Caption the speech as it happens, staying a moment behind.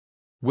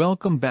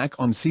Welcome back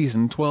on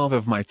Season 12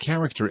 of my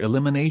character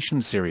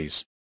elimination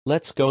series.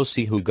 Let's go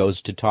see who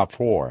goes to top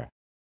 4.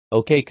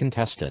 Okay,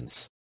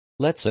 contestants.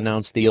 Let's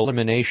announce the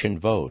elimination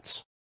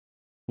votes.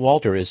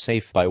 Walter is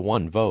safe by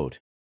 1 vote.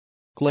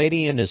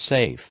 Gladian is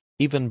safe,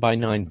 even by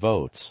 9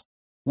 votes.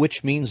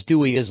 Which means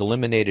Dewey is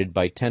eliminated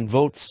by 10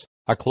 votes,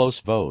 a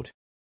close vote.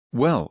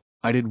 Well,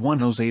 I did one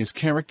Jose's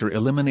character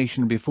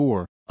elimination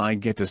before. I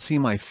get to see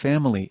my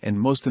family and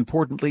most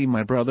importantly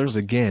my brothers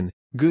again.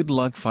 Good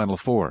luck Final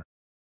 4.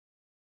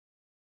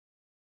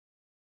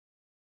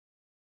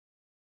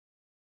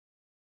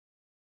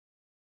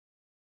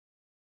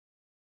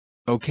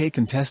 Okay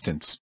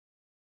contestants.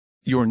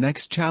 Your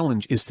next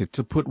challenge is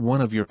to put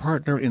one of your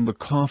partner in the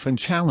coffin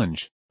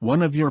challenge.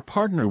 One of your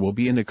partner will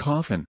be in a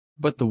coffin,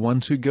 but the one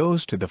who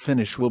goes to the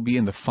finish will be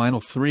in the final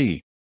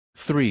 3.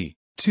 3,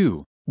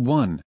 2,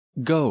 1,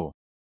 go.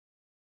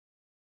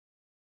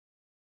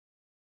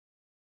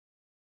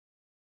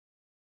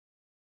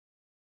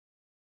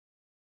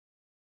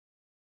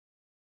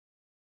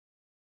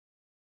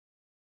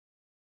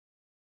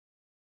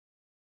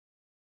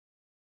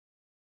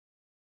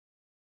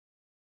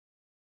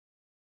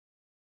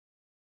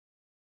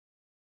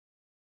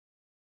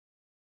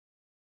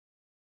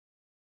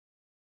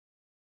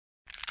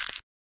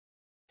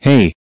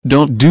 Hey,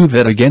 don't do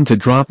that again to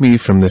drop me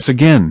from this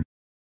again.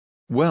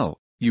 Well,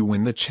 you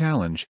win the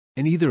challenge,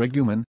 and either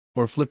Aguman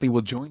or Flippy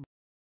will join.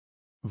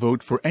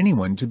 Vote for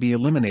anyone to be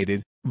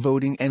eliminated.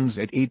 Voting ends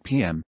at 8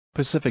 p.m.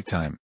 Pacific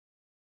Time.